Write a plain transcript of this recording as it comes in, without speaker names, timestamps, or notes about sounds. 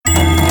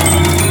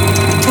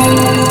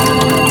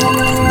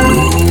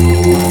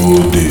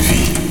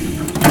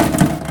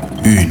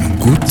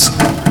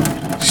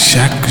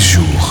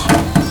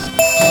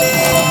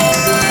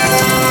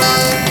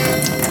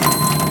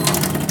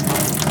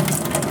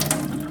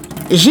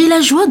J'ai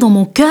la joie dans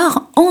mon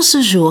cœur en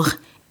ce jour.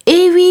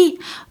 Et oui,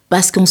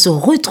 parce qu'on se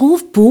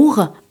retrouve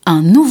pour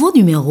un nouveau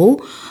numéro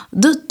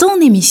de ton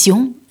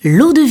émission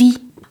L'eau de vie.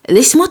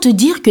 Laisse-moi te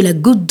dire que la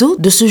goutte d'eau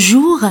de ce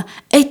jour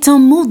est un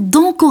mot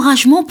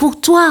d'encouragement pour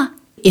toi.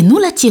 Et nous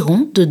la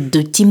tirons de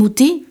 2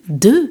 Timothée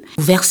 2,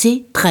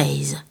 verset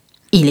 13.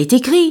 Il est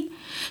écrit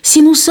 «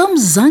 Si nous sommes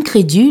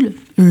incrédules,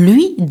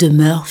 lui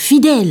demeure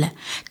fidèle,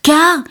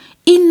 car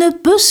il ne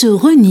peut se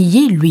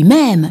renier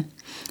lui-même.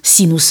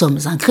 Si nous sommes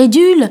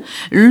incrédules,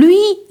 lui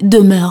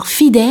demeure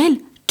fidèle,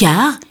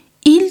 car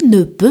il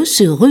ne peut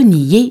se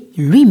renier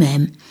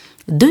lui-même. »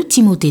 2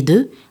 Timothée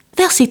 2,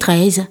 verset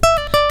 13.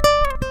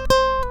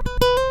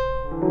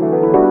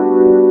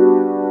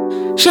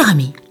 Cher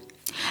ami,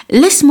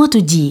 laisse-moi te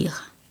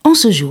dire, en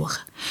ce jour,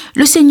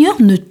 le Seigneur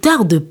ne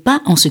tarde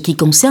pas en ce qui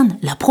concerne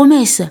la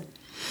promesse.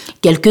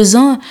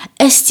 Quelques-uns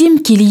estiment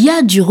qu'il y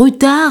a du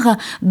retard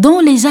dans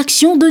les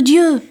actions de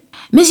Dieu.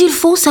 Mais il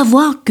faut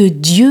savoir que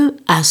Dieu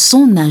a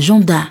son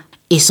agenda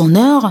et son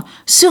heure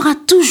sera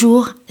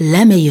toujours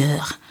la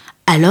meilleure.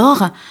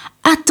 Alors,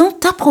 attends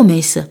ta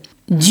promesse.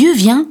 Dieu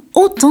vient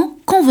au temps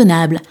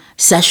convenable.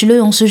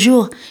 Sache-le en ce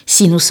jour,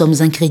 si nous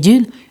sommes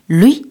incrédules,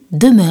 lui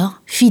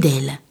demeure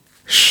fidèle.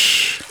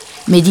 Chut,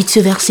 médite ce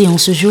verset en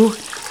ce jour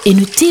et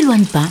ne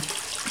t'éloigne pas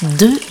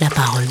de la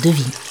parole de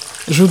vie.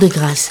 Jour de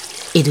grâce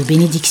et de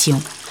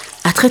bénédiction.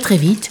 À très très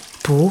vite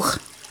pour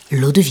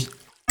l'eau de vie.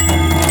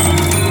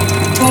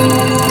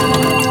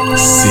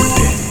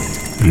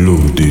 C'était l'eau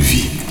de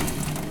vie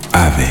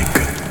avec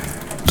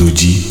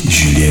Dodi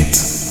Juliette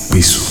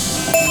Brissot.